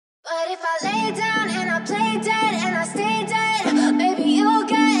if I lay down and I play dead and I stay dead, maybe you'll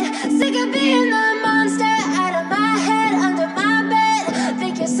get sick of being the monster out of my head, under my bed.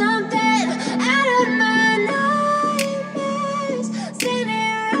 Think you're something out of my nightmares,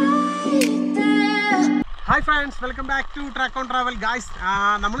 standing right there. Hi friends, welcome back to Track on Travel guys.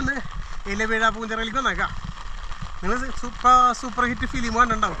 നമ്മളിന്ന് ഇലവേഴാപൂഞ്ചിറയിലേക്ക് വന്നേക്കാം. നിങ്ങൾ super hit film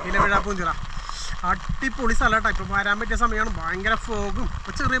കണ്ടിട്ടുണ്ടാവും ഇലവേഴാപൂഞ്ചിറ. അടിപൊളി സ്ഥലമാട്ടോ. ഇപ്പോൾ വരാൻ പറ്റിയ സമയമാണ്. ഭയങ്കര ഫോഗും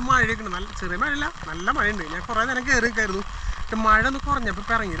ഇപ്പോൾ ചെറിയ മഴയൊക്കെ ഉണ്ട്. ചെറിയ മഴയില്ല, നല്ല മഴയുണ്ട്. ഞാൻ കുറേ നേരം കയറിയിരിക്കായിരുന്നു. പക്ഷെ മഴ ഒന്ന് കുറഞ്ഞപ്പോൾ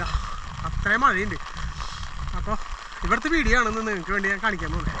ഇപ്പോൾ ഇറങ്ങിയില്ല, അത്രയും മഴയുണ്ട്. അപ്പോൾ ഇവിടുത്തെ വീഡിയോ ആണെന്ന് നിങ്ങൾക്ക് വേണ്ടി ഞാൻ കാണിക്കാൻ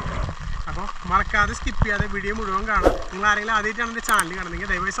പോകുന്നത്. അപ്പോൾ മറക്കാതെ സ്കിപ്പ് ചെയ്യാതെ വീഡിയോ മുഴുവൻ കാണാം. നിങ്ങൾ ആരെങ്കിലും ആദ്യമായിട്ടാണ് എൻ്റെ ചാനൽ കാണുന്നെങ്കിൽ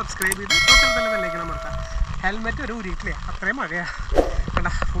ദയവായി സബ്സ്ക്രൈബ് ചെയ്ത് തൊട്ടടുത്ത് തന്നെ ബെല്ലൈക്കൺ അമർത്താം. ഹെൽമെറ്റ് ഒരു ഊരിയിട്ടില്ലേ, അത്രയും മഴയാണ് കണ്ട.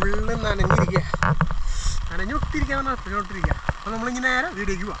 ഫുള്ള് നനഞ്ഞിരിക്കുക, നനഞ്ഞൊട്ടിരിക്കുകയാണ്, നനഞ്ഞൊട്ടിരിക്കുക. അപ്പോൾ നമ്മളിങ്ങനെ നേരെ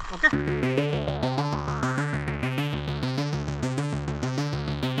വീഡിയോയ്ക്ക് പോവാം. ഓക്കെ,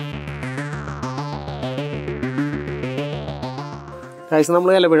 ഗൈസ് നമ്മൾ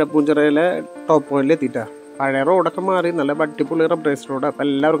ഇലവേഴാപൂഞ്ചിറയിലെ ടോപ്പ് പോയിന്റിൽ എത്തിയിട്ടാ. പഴയ റോഡൊക്കെ മാറി നല്ല അടിപൊളി റബ്ബറൈസ് റോഡ്. അപ്പോൾ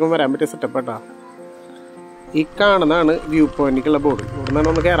എല്ലാവർക്കും വരാൻ പറ്റിയ സെറ്റപ്പാട്ടാ. ഈ കാണുന്നതാണ് വ്യൂ പോയിന്റിലേക്കുള്ള ബോർഡ്. ഇവിടെ നിന്നാണ്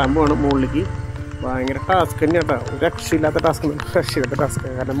ഒന്ന് കയറാൻ പോവാണ് മുകളിലേക്ക്. ഭയങ്കര ടാസ്ക് തന്നെയാട്ടോ, ഒരു രക്ഷയില്ലാത്ത ടാസ്ക്,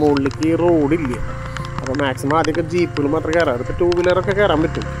 കാരണം മുകളിലേക്ക് റോഡില്ല. അപ്പോൾ മാക്സിമം ആദ്യമൊക്കെ ജീപ്പുകൾ മാത്രമേ കയറാം. അതിപ്പോൾ ടൂ വീലറൊക്കെ കയറാൻ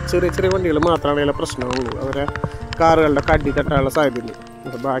പറ്റും. ചെറിയ ചെറിയ വണ്ടികൾ മാത്രമാണ് ഇതിലെ പ്രശ്നമുള്ളൂ. അവരെ കാറുകളുടെ കടി തട്ടാനുള്ള സാധ്യതയുണ്ട്.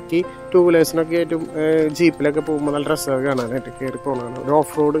 അപ്പോൾ ബാക്കി ടൂ വീലേഴ്സിനൊക്കെ ആയിട്ടും ജീപ്പിലൊക്കെ പോകുമ്പോൾ നല്ല രസമൊക്കെ കാണാനായിട്ട് കയറി പോകുന്നതാണ്. ഒരു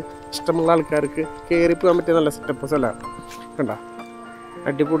ഓഫ് റോഡ് ഇഷ്ടമുള്ള ആൾക്കാർക്ക് കയറി പോകാൻ പറ്റിയ നല്ല സെറ്റപ്പ് സ്ഥലമാണ്. കണ്ട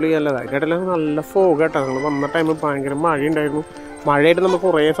അടിപൊളി നല്ലതാണ്. ഇതിനിടയിൽ നല്ല ഫോഗ് കേട്ടോ. ഞങ്ങൾ വന്ന ടൈമിൽ ഭയങ്കര മഴയുണ്ടായിരുന്നു. മഴയായിട്ട് നമ്മൾ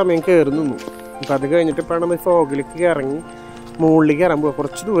കുറേ സമയം കയറി നിന്നു. അപ്പോൾ അത് കഴിഞ്ഞിട്ട് ഇപ്പോൾ നമ്മൾ ഫോഗിലേക്ക് ഇറങ്ങി മുകളിലേക്ക് കയറാൻ പോകുക.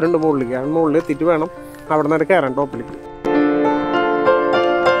 കുറച്ച് ദൂരമുണ്ട് മുകളിലേക്ക്. ആ മുകളിൽ എത്തിയിട്ട് വേണം അവിടെ നിന്ന് കയറാൻ ടോപ്പിലേക്ക്.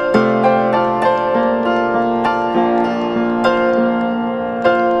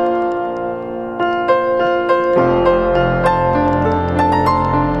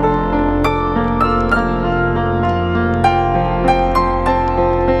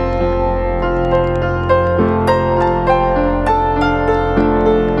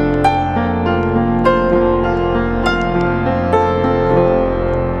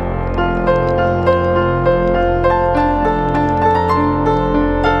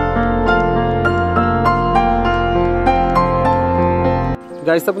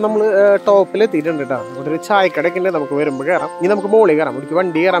 ഗൈസ് അപ്പോൾ നമ്മൾ ടോപ്പിൽ എത്തിയിട്ടുണ്ട് കേട്ടോ. അവിടെ ഒരു ചായക്കടയൊക്കെ ഉണ്ട്, നമുക്ക് വരുമ്പോൾ കയറാം. ഇനി നമുക്ക് മുകളിൽ കയറാം. എനിക്ക്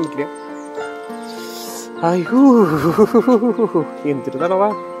വണ്ടി കയറാൻ പറ്റില്ല. അയ്യോ എന്തൊരു തണവാ.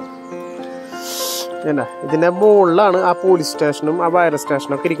 എന്നാ ഇതിൻ്റെ മുകളിലാണ് ആ പോലീസ് സ്റ്റേഷനും ആ വയർ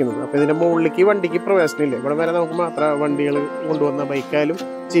സ്റ്റേഷനും ഒക്കെ ഇരിക്കുന്നത്. അപ്പോൾ ഇതിൻ്റെ മുകളിലേക്ക് വണ്ടിക്ക് പ്രവേശനമില്ല. ഇവിടെ വരെ നമുക്ക് മാത്രം വണ്ടികൾ കൊണ്ടുവന്ന ബൈക്കായാലും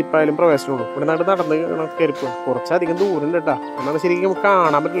ജീപ്പായാലും പ്രവേശനമുള്ളൂ. ഇവിടെ നടന്ന് കയറിപ്പോകും. കുറച്ചധികം ദൂരം ഉണ്ട് കേട്ടോ. എന്നാൽ ശരിക്കും നമുക്ക്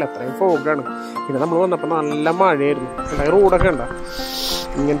കാണാൻ പറ്റില്ല, അത്രയും ഫോഗാണ്. പിന്നെ നമ്മൾ വന്നപ്പോൾ നല്ല മഴയായിരുന്നു. റോഡൊക്കെ ഉണ്ടോ,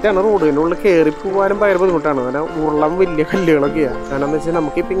 ഇങ്ങനത്തെയാണ് റോഡ്. ഇതിൻ്റെ ഉള്ളിൽ കയറി പോകാനും ഭയങ്കര ബുദ്ധിമുട്ടാണ്. അങ്ങനെ ഉരുളം വലിയ കല്ലുകളൊക്കെയാണ്. കാരണം എന്താ വെച്ചാൽ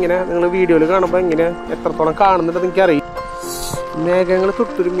നമുക്കിപ്പോൾ ഇങ്ങനെ നിങ്ങൾ വീഡിയോയിൽ കാണുമ്പോൾ ഇങ്ങനെ എത്രത്തോളം കാണുന്നുണ്ടെന്ന് എനിക്കറിയാം. മേഘങ്ങൾ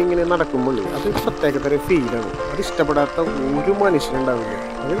തൊട്ടുരുമ്പി ഇങ്ങനെ നടക്കുമ്പോൾ അത് പ്രത്യേകതരം ഫീലാണ്. അത് ഇഷ്ടപ്പെടാത്ത ഒരു മനുഷ്യനുണ്ടാവില്ല.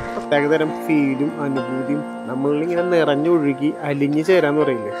 അത് പ്രത്യേകതരം ഫീലും അനുഭൂതിയും നമ്മളിങ്ങനെ നിറഞ്ഞൊഴുകി അലിഞ്ഞു ചേരാന്ന്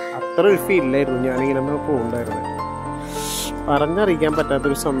പറയില്ലേ, അത്ര ഒരു ഫീലിലായിരുന്നു ഞാനിങ്ങനെ പോകുന്നുണ്ടായിരുന്നത്. പറഞ്ഞറിയിക്കാൻ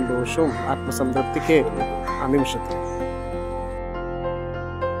പറ്റാത്തൊരു സന്തോഷവും ആത്മസംതൃപ്തിയൊക്കെ ആയിരുന്നു ആ നിമിഷത്തിൽ.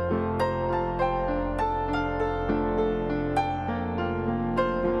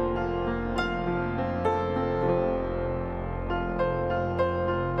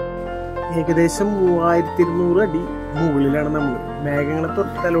 ഏകദേശം 3200 അടി മുകളിലാണ് നമ്മൾ. മേഘങ്ങളെ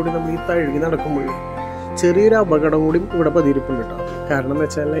തൊട്ടാലോടി നമ്മൾ ഈ തഴുകി നടക്കുമ്പോൾ ചെറിയൊരു അപകടം കൂടി ഇവിടെ പതിയിരിപ്പുണ്ട് കേട്ടോ. കാരണം എന്ന്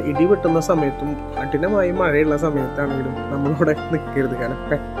വെച്ചാൽ ഇടി വെട്ടുന്ന സമയത്തും കഠിനമായി മഴയുള്ള സമയത്താണെങ്കിലും നമ്മളിവിടെ നിൽക്കരുത്. കാരണം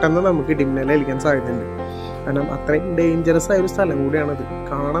പെട്ടെന്ന് നമുക്ക് ഇടിമിന്നലേൽക്കാൻ സാധ്യതയുണ്ട്. കാരണം അത്രയും ഡേഞ്ചറസ് ആയ ഒരു സ്ഥലം കൂടിയാണത്.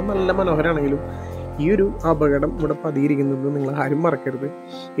 കാണാൻ നല്ല മനോഹരമാണെങ്കിലും ഈ ഒരു അപകടം ഇവിടെ പതിയിരിക്കുന്നത് നിങ്ങൾ ആരും മറക്കരുത്.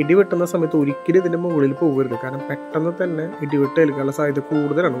 ഇടിവെട്ടുന്ന സമയത്ത് ഒരിക്കലും ഇതിൻ്റെ മുകളിൽ പോകരുത്. കാരണം പെട്ടെന്ന് തന്നെ ഇടിവെട്ട് ഏൽക്കാനുള്ള സാധ്യത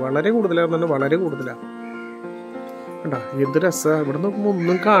കൂടുതലാണ്, വളരെ കൂടുതലാണെന്ന് പറഞ്ഞാൽ വളരെ കൂടുതലാണ്. കണ്ടാ എന്ത് രസമാണ്. ഇവിടെ നോക്കുമ്പോൾ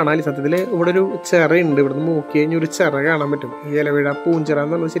ഒന്നും കാണാനില്ല. സത്യത്തിൽ ഇവിടെ ഒരു ചിറയുണ്ട്. ഇവിടെ നിന്ന് നോക്കി കഴിഞ്ഞാൽ ഒരു ചിറ കാണാൻ പറ്റും. ഈ ഇലവേഴാപൂഞ്ചിറ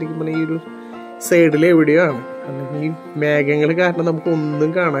എന്ന് പറഞ്ഞാൽ ശരിക്കും പറഞ്ഞാൽ ഈ ഒരു സൈഡിൽ എവിടെയോ ആണ്. അല്ലെങ്കിൽ ഈ മേഘങ്ങൾ കാരണം നമുക്ക്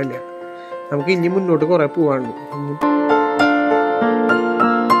ഒന്നും കാണാനില്ല. നമുക്ക് ഇനി മുന്നോട്ട് കുറേ പോകാനുണ്ട്.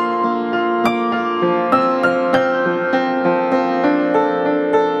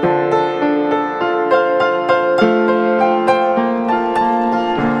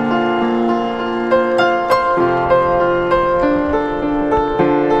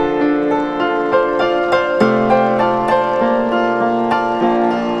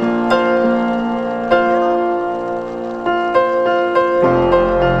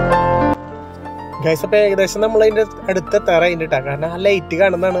 ഗൈസ്, അപ്പോൾ ഏകദേശം നമ്മൾ അതിൻ്റെ അടുത്തെത്താറായിട്ട് ഇട്ടാ. കാരണം ആ ലൈറ്റ്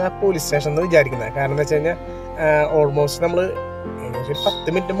കാണുന്നതാണ് ആ പോലീസ് സ്റ്റേഷൻ എന്ന് വിചാരിക്കുന്നത്. കാരണം എന്താ വെച്ച് കഴിഞ്ഞാൽ ഓൾമോസ്റ്റ് നമ്മൾ ഏകദേശം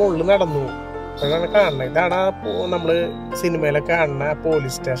 10 മിനിറ്റ് മുകളിൽ നടന്നു. അപ്പോഴാണ് കാണുന്നത്. ഇതാണ് ആ നമ്മൾ സിനിമയിലൊക്കെ കാണുന്ന ആ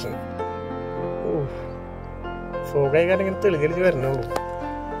പോലീസ് സ്റ്റേഷൻ. ഫോഗായി കാരണം ഇങ്ങനെ തെളിഞ്ഞെളിഞ്ഞ് വരണുള്ളൂ.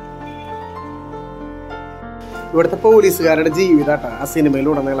 ഇവിടുത്തെ പോലീസുകാരുടെ ജീവിതമായിട്ടാ ആ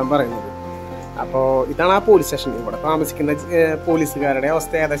സിനിമയിലുടനീളം പറയുന്നത്. അപ്പോൾ ഇതാണ് ആ പോലീസ് സ്റ്റേഷൻ. ഇവിടെ താമസിക്കുന്ന പോലീസുകാരുടെ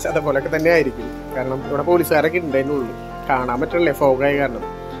അവസ്ഥ ഏകദേശം അതുപോലെയൊക്കെ തന്നെ ആയിരിക്കും. കാരണം ഇവിടെ പോലീസുകാരൊക്കെ ഉണ്ടതിനുള്ളിൽ കാണാൻ പറ്റില്ലേ ഫോഗായി കാരണം.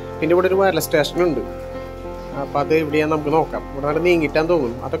 പിന്നെ ഇവിടെ ഒരു വയർലെസ് സ്റ്റേഷനുണ്ട്. അപ്പോൾ അത് എവിടെയാണെന്ന് നമുക്ക് നോക്കാം. ഇവിടെ നല്ല നീങ്ങിട്ടാന്ന്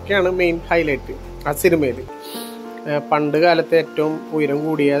തോന്നുന്നു. അതൊക്കെയാണ് മെയിൻ ഹൈലൈറ്റ് ആ സിനിമയിൽ. പണ്ട് കാലത്തെ ഏറ്റവും ഉയരം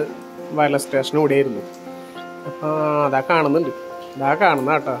കൂടിയ വയർലെസ് സ്റ്റേഷൻ ഇവിടെയായിരുന്നു. അപ്പോൾ അതാ കാണുന്നുണ്ട്. ഇതാ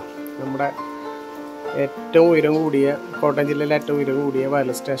കാണുന്ന കേട്ടോ നമ്മുടെ ഏറ്റവും ഉയരം കൂടിയ, കോട്ടയം ജില്ലയിലെ ഏറ്റവും ഉയരം കൂടിയ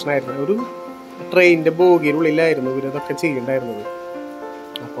വയർലെസ് സ്റ്റേഷനായിരുന്നു. ഒരു ട്രെയിനിൻ്റെ ബോഗിയിലുള്ളിലായിരുന്നു ഇവരിതൊക്കെ ചെയ്യേണ്ടായിരുന്നത്.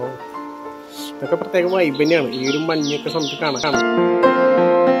 അപ്പോൾ ഇതൊക്കെ പ്രത്യേക വൈബ് തന്നെയാണ് ഈ ഒരു മഞ്ഞൊക്കെ നമുക്ക് കാണാം.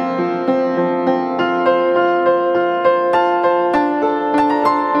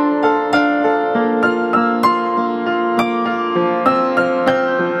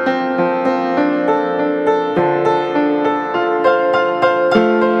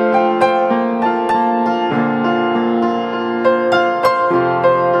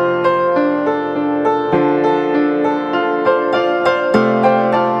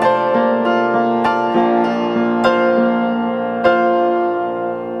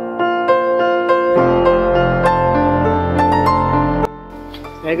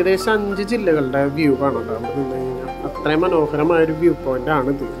 ഏകദേശം 5 ജില്ലകളുടെ വ്യൂ കാണാം. അവിടെ നിന്ന് കഴിഞ്ഞാൽ അത്രയും മനോഹരമായൊരു വ്യൂ പോയിന്റ് ആണ്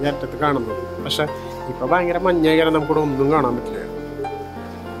ഇത് ഈ അറ്റത്ത് കാണുന്നത്. പക്ഷെ ഇപ്പൊ ഭയങ്കര മഞ്ഞായി കാരണം നമുക്കിവിടെ ഒന്നും കാണാൻ പറ്റില്ല.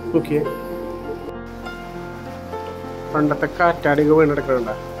 ഓക്കെ, പണ്ടത്തെ കാറ്റാടിയൊക്കെ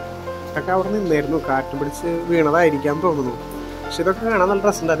വീണെടുക്കണ്ട. ഇതൊക്കെ അവിടെ നിന്നായിരുന്നു, കാറ്റ് പിടിച്ച് വീണതായിരിക്കാൻ തോന്നുന്നു. പക്ഷെ ഇതൊക്കെ കാണാൻ നല്ല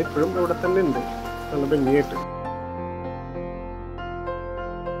രസമുണ്ട്. അതിപ്പോഴും ഇവിടെ തന്നെ ഉണ്ട്, നല്ല ഭംഗിയായിട്ട്.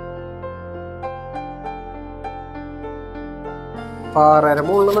 പാറയുടെ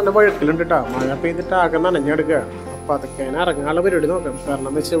മുകളിൽ നല്ല വഴുക്കലുണ്ട് കേട്ടോ. മഴ പെയ്തിട്ട് ആകെ നനഞ്ഞെടുക്കുക. അപ്പോൾ അതൊക്കെ ഇറങ്ങാനുള്ള പരിപാടി നോക്കാം. കാരണം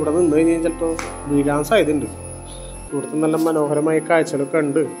എന്ന് വെച്ചാൽ ഇവിടെ നിന്ന് കഴിഞ്ഞാൽ ചിലപ്പോൾ വീഴാൻ സാധ്യതയുണ്ട്. ഇവിടുത്തെ നല്ല മനോഹരമായ കാഴ്ചകളൊക്കെ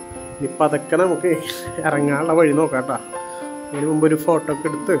ഉണ്ട്. ഇപ്പം അതൊക്കെ നമുക്ക് ഇറങ്ങാനുള്ള വഴി നോക്കാം കേട്ടോ. അതിന് മുമ്പ് ഒരു ഫോട്ടോ ഒക്കെ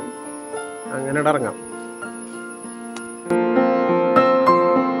എടുത്ത് അങ്ങനെ ഇറങ്ങാം.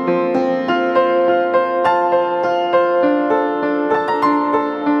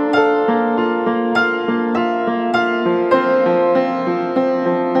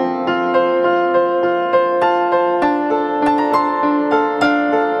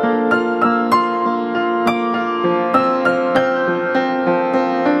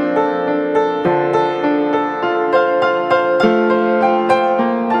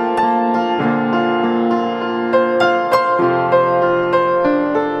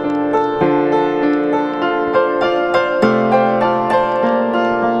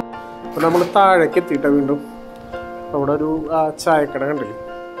 നമ്മൾ താഴേക്ക് എത്തിയിട്ട വീണ്ടും അവിടെ ഒരു ചായക്കട കണ്ടില്ലേ.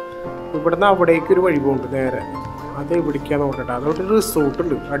 ഇവിടുന്ന് അവിടേക്കൊരു വഴി പോകുന്നുണ്ട് നേരെ. അത് എവിടേക്കാന്ന് നോക്കട്ടെ. അതോട്ട് റിസോർട്ട്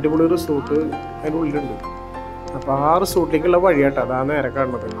ഉണ്ട്, അടിപൊളി റിസോർട്ട് അതിനുള്ളിലുണ്ട്. അപ്പോൾ ആ റിസോർട്ടിലേക്കുള്ള വഴിയാട്ടോ അതാ നേരെ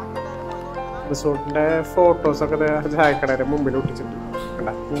കാണുന്നത്. റിസോർട്ടിൻ്റെ ഫോട്ടോസൊക്കെ ചായക്കടയുടെ മുമ്പിൽ ഒട്ടിച്ചിട്ടുണ്ട്.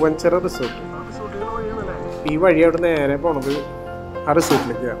 കണ്ട, പൂവഞ്ചിറ റിസോർട്ട്. ഈ വഴി അവിടെ നേരെ പോണത് ആ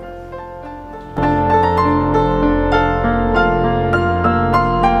റിസോർട്ടിലേക്കാണ്.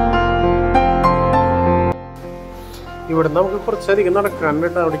 ഇവിടെ നമുക്ക് കുറച്ചധികം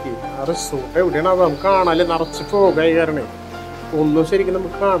നടക്കാനുണ്ട് അവിടേക്ക്. ആ റിസോർട്ട് എവിടെയാണ് നമുക്ക് കാണാല്ലേ, നിറച്ച് പോകായി കാരണേ ഒന്നും ശരിക്കും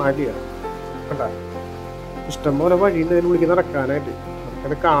നമുക്ക് കാണാനില്ല. കേട്ടാ, ഇഷ്ടംപോലെ വഴിയുണ്ട് അതിന് വിളിക്ക് നടക്കാനായിട്ട്.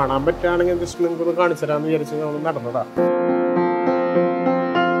 നമുക്കത് കാണാൻ പറ്റുകയാണെങ്കിൽ ജസ്റ്റ് നിങ്ങൾക്കൊന്ന് കാണിച്ചു തരാമെന്ന് വിചാരിച്ച് നമ്മൾ നടന്നതാ.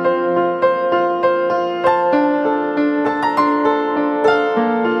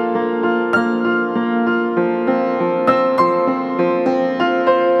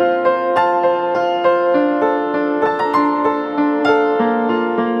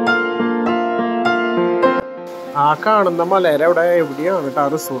 ആ കാണുന്ന മലയുടെ അവിടെ എവിടെയാണ് കേട്ടോ ആ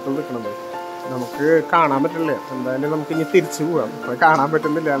റിസോർട്ട് നിൽക്കുന്നത്. നമുക്ക് കാണാൻ പറ്റില്ല. എന്തായാലും നമുക്ക് ഇനി തിരിച്ചു പോകാം. അത് കാണാൻ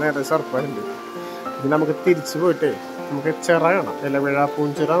പറ്റുന്നില്ല, നേരെ സർപ്പായിട്ടുണ്ട്. ഇനി നമുക്ക് തിരിച്ചു പോയിട്ടേ നമുക്ക് ചിറ കാണാം.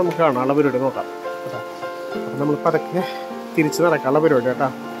 ഇലവേഴാപ്പൂഞ്ചിറ നമുക്ക് കാണാനുള്ള പരിപാടി നോക്കാം കേട്ടോ. അപ്പം നമ്മൾ പതുക്കെ തിരിച്ച് നടക്കാനുള്ള പരിപാടി കേട്ടോ.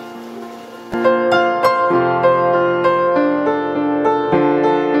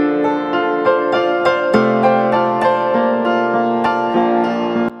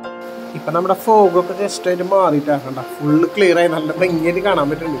 ഇപ്പം നമ്മുടെ ഫോഗൊക്കെ ജസ്റ്റ് ആയിട്ട് മാറിയിട്ടാക്കണ്ട, ഫുള്ള് ക്ലിയർ ആയി നല്ല ഭംഗിയായിട്ട് കാണാൻ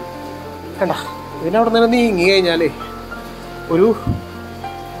പറ്റുന്നുണ്ട്. കണ്ട, ഇതിനവിടെ നിന്ന് നീങ്ങി കഴിഞ്ഞാലേ ഒരു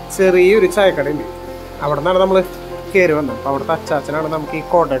ചെറിയൊരു ചായക്കടയുണ്ട്. അവിടെ നിന്നാണ് നമ്മൾ കയറി വന്നത്. അപ്പോൾ അവിടുത്തെ അച്ചാച്ചനാണ് നമുക്ക് ഈ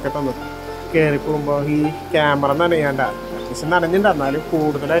കോട്ടയൊക്കെ തന്നത്. കയറി പോകുമ്പോൾ ഈ ക്യാമറ നനയാണ്ട അത്യാവശ്യം നനഞ്ഞിട്ടുണ്ടെന്നാലും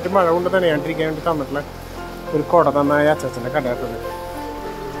കൂടുതലായിട്ട് മഴ കൊണ്ട് നനയാണ്ടിരിക്കാൻ വേണ്ടി തന്നിട്ടുള്ള ഒരു കുട തന്നായ അച്ചാച്ചൻ്റെ കടയാട്ടത്.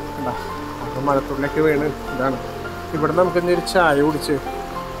 എന്താ അപ്പോൾ മഴത്തുള്ളിലേക്ക് വീണ് ഇതാണ്. ഇവിടെ നമുക്ക് ഇനി ഒരു ചായ കുടിച്ച്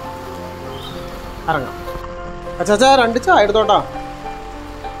ഇറങ്ങാം. അച്ചാച്ചാ 2 ചായ എടുത്തോട്ടാ.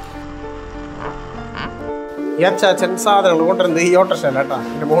 ഈ അച്ചാച്ചൻ സാധനങ്ങൾ കൊണ്ടുവരുന്നത് ഈ ഓട്ടോറിക്ഷ കേട്ടാ.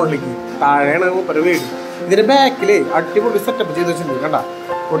 ഇതിൻ്റെ മുകളിലേക്ക് താഴെയാണ് ഒരു വീട്. ഇതിൻ്റെ ബാക്കിൽ അടിപൊളി സെറ്റപ്പ് ചെയ്ത് വെച്ചിട്ടുണ്ട് കേട്ടാ.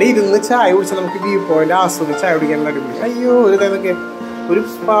 ഇവിടെ ഇരുന്ന് ചായ കുടിച്ച് നമുക്ക് വ്യൂ പോയിന്റ് ആസ്വദിച്ച് ചായ കുടിക്കാനുള്ള അടിപൊളി. അയ്യോ ഒരു ഇതൊക്കെ ഒരു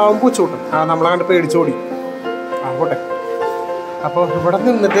പാവം പൂച്ചോട്ടും നമ്മളെ കണ്ട് പേടിച്ചോടി. പോട്ടെ. അപ്പോൾ ഇവിടെ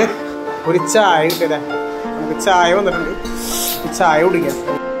നിന്നിട്ട് ഒരു ചായ കിട്ടിയതേ. നമുക്ക് ചായ വന്നിട്ടുണ്ട്, ചായ കുടിക്കാം.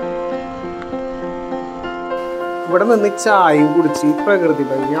 ഇവിടെ നിന്ന് ചായയും കുടിച്ച് പ്രകൃതി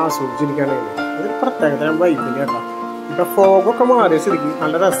ഭംഗി ആസ്വദിച്ചിരിക്കുകയാണെങ്കിൽ ഇത് പ്രത്യേകതരം വൈബില്ല കേട്ടോ. ഇപ്പം ഫോഗൊക്കെ മാറിയ സ്ഥിതിക്ക്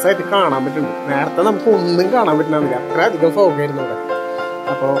നല്ല രസമായിട്ട് കാണാൻ പറ്റുന്നുണ്ട്. നേരത്തെ നമുക്ക് ഒന്നും കാണാൻ പറ്റുന്നില്ല, അത്രയധികം ഫോഗായിരുന്നു ഇവിടെ.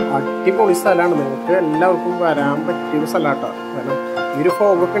 അപ്പോൾ അടിപൊളി സ്ഥലമാണ്, നിങ്ങൾക്ക് എല്ലാവർക്കും വരാൻ പറ്റിയൊരു സ്ഥലമാട്ടോ. കാരണം ഈ ഒരു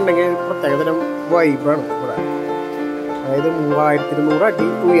ഫോഗൊക്കെ ഉണ്ടെങ്കിൽ പ്രത്യേകതരം വൈബാണ് ഇവിടെ. അതായത് 3200 അടി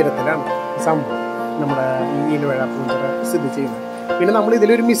ഉയരത്തിലാണ് സംഭവം നമ്മുടെ ഈ ഇലവേഴാപ്പൂഞ്ചിറ സ്ഥിതി ചെയ്യുന്നത്. പിന്നെ നമ്മൾ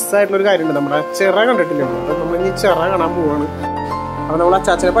ഇതിലൊരു മിസ്സായിട്ടുള്ളൊരു കാര്യമുണ്ട്, നമ്മുടെ ചിറ കണ്ടിട്ടില്ല. അപ്പോൾ നമ്മൾ ഇനി ചിറ കാണാൻ പോവാണ്. അപ്പോൾ നമ്മൾ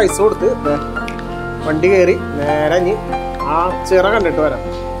അച്ചാച്ചനെ പൈസ കൊടുത്ത് വണ്ടി കയറി നേരെ ഇനി ആ ചിറ കണ്ടിട്ട് വരാം.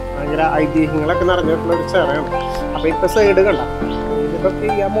 ഭയങ്കര ഐതിഹ്യങ്ങളൊക്കെ നിറഞ്ഞിട്ടുള്ളൊരു ചിറയാണ്. അപ്പോൾ ഇപ്പോൾ സൈഡ് കണ്ട ഇതൊക്കെ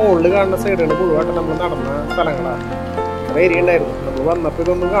ഈ ആ മുകളിൽ കാണുന്ന സൈഡുകൾ മുഴുവനായിട്ട് നമ്മൾ നടന്ന സ്ഥലങ്ങളാണ്. കുറേ ഏരിയ ഉണ്ടായിരുന്നു. നമ്മൾ വന്നപ്പോൾ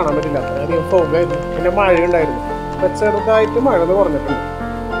ഇതൊന്നും കാണാൻ പറ്റില്ല, അത്രയധികം ഫോഗായിരുന്നു. പിന്നെ മഴയുണ്ടായിരുന്നു. അപ്പോൾ ചെറുതായിട്ട് മഴ കുറഞ്ഞിട്ടുണ്ട്.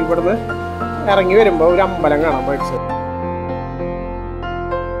 ഇവിടുന്ന് ഇറങ്ങി വരുമ്പോൾ ഒരു അമ്പലം കാണാൻ പഠിച്ചത്.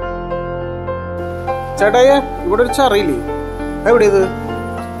 ചേട്ടായെ ഇവിടെ ഒരു ചെറിയില്ലേ, എവിടെ ഇത്?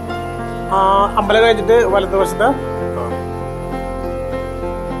 അമ്പലം കഴിഞ്ഞിട്ട് വലത് വശത്ത്.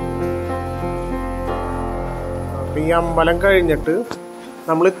 അപ്പൊ ഈ അമ്പലം കഴിഞ്ഞിട്ട്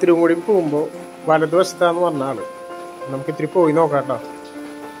നമ്മൾ ഇത്തിരി കൂടി പോകുമ്പോൾ വലത് വശത്താന്ന് പറഞ്ഞ ആള്. നമുക്ക് ഇത്തിരി പോയി നോക്കാം കേട്ടോ.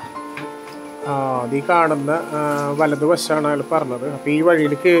 അത് ഈ കാണുന്ന വലത് വശമാണ് അയാൾ പറഞ്ഞത്. അപ്പൊ ഈ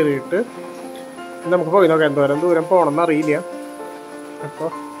വഴിയിൽ കയറിയിട്ട് നമുക്ക് പോയി നോക്കാം. എന്തോരം ദൂരം പോകണമെന്ന് അറിയില്ല. അപ്പോൾ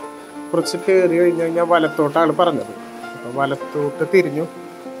കുറച്ച് കയറി കഴിഞ്ഞ് കഴിഞ്ഞാൽ വലത്തോട്ടാണ് പറഞ്ഞത്. അപ്പോൾ വലത്തോട്ട് തിരിഞ്ഞു.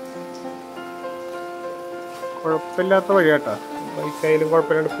 കുഴപ്പമില്ലാത്ത വഴിയാട്ടാ, ബൈക്കായാലും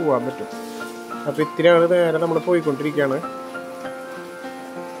കുഴപ്പമില്ലാണ്ട് പോകാൻ പറ്റും. അപ്പോൾ ഇത്തിരിയാണ് നേരെ നമ്മൾ പോയിക്കൊണ്ടിരിക്കുകയാണ്.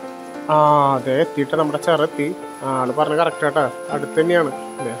 അതെ എത്തിയിട്ട് നമ്മുടെ ചെറെത്തി. ആള് പറഞ്ഞ കറക്റ്റ് ആട്ടാ, അടുത്ത് തന്നെയാണ്.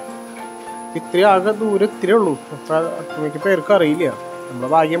 അല്ലേ ഇത്തിരി ആകെ ദൂരം ഇത്തിരി ഉള്ളൂ. അപ്പം അത്രയ്ക്ക് പേർക്ക് അറിയില്ല. നമ്മുടെ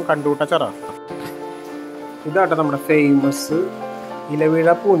ഭാഗ്യം കണ്ടുകൂട്ട ചെറ. ഇതാട്ടെ നമ്മുടെ ഫേമസ് ഇലവീഴ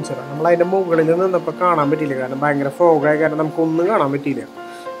പൂഞ്ചിറ. നമ്മൾ അതിൻ്റെ മുകളിൽ നിന്നപ്പോൾ കാണാൻ പറ്റിയില്ല, കാരണം ഭയങ്കര ഫോഗായ കാരണം നമുക്കൊന്നും കാണാൻ പറ്റിയില്ല.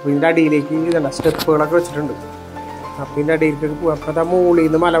 അപ്പോൾ ഇതിൻ്റെ അടിയിലേക്ക് ഇതല്ല സ്റ്റെപ്പുകളൊക്കെ വെച്ചിട്ടുണ്ട്. അപ്പോൾ ഇതിൻ്റെ അടിയിലേക്ക് പോകും. അപ്പോൾ അത് മുകളിൽ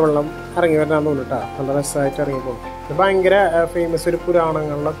നിന്ന് മലവെള്ളം ഇറങ്ങി വരാൻ തോന്നിട്ടാ, നല്ല രസമായിട്ട് ഇറങ്ങി പോകും. ഇത് ഭയങ്കര ഫേമസ് ഒരു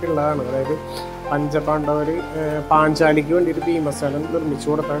പുരാണങ്ങളിലൊക്കെ ഉള്ളതാണ്. അതായത് പഞ്ചപാണ്ഡവർ പാഞ്ചാലിക്ക് വേണ്ടിയിട്ട് ഭീമസേനൻ നിർമ്മിച്ചു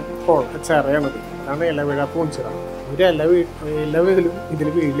കൊടുത്ത ചിറയാണത്. അതാണ് ഇലവീഴ പൂഞ്ചിറ. ഒരു ഇല വീഴും ഇതിൽ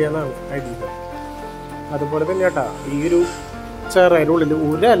വീഴില്ല എന്നാണ് ഐതിഹ്യം. അതുപോലെ തന്നെ കേട്ടാ ഈ ഒരു ചിറയുടെ ഉള്ളിൽ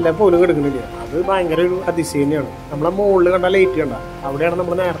ഒരു ഇല പോലും കിടക്കുന്നില്ല. അത് ഭയങ്കര ഒരു അതിശയം തന്നെയാണ്. നമ്മളെ മുകളിൽ കണ്ട ലൈറ്റ് കണ്ട അവിടെയാണ്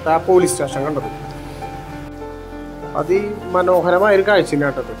നമ്മൾ നേരത്തെ ആ പോലീസ് സ്റ്റേഷൻ കണ്ടത്. അത് ഈ മനോഹരമായൊരു കാഴ്ച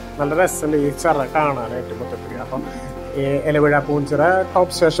തന്നെയാട്ടത്. നല്ല രസമുണ്ട് ഈ ചിറ കാണാനായിട്ട് മൊത്തത്തിൽ. അപ്പം ഇലവീഴ പൂഞ്ചിറ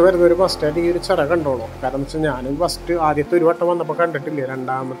ടോപ്പ് സ്റ്റേഷൻ വരുന്നൊരു ഫസ്റ്റായിട്ട് ഈ ഒരു ചിറ കണ്ടോളൂ. കാരണം എന്ന് വെച്ചാൽ ഞാനും ഫസ്റ്റ് ആദ്യത്തെ ഒരു വട്ടം വന്നപ്പോൾ കണ്ടിട്ടില്ല,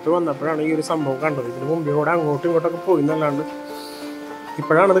 രണ്ടാമത്തെ വന്നപ്പോഴാണ് ഈ ഒരു സംഭവം കണ്ടത്. ഇതിന് മുമ്പേ കൂടെ അങ്ങോട്ടും ഇങ്ങോട്ടൊക്കെ പോയി എന്നല്ലാണ്ട്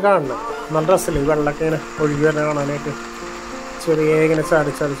ഇപ്പോഴാണ് ഇത് കാണുന്നത്. നല്ല രസമില്ല ഈ വെള്ളമൊക്കെ ഇങ്ങനെ ഒഴുകി വരാൻ കാണാനായിട്ട്. ചെറിയ ഇങ്ങനെ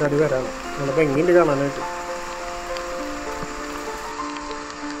ചാടി ചാടി ചാടി വരാണ്. നല്ല ഭംഗിയുണ്ട് കാണാനായിട്ട്.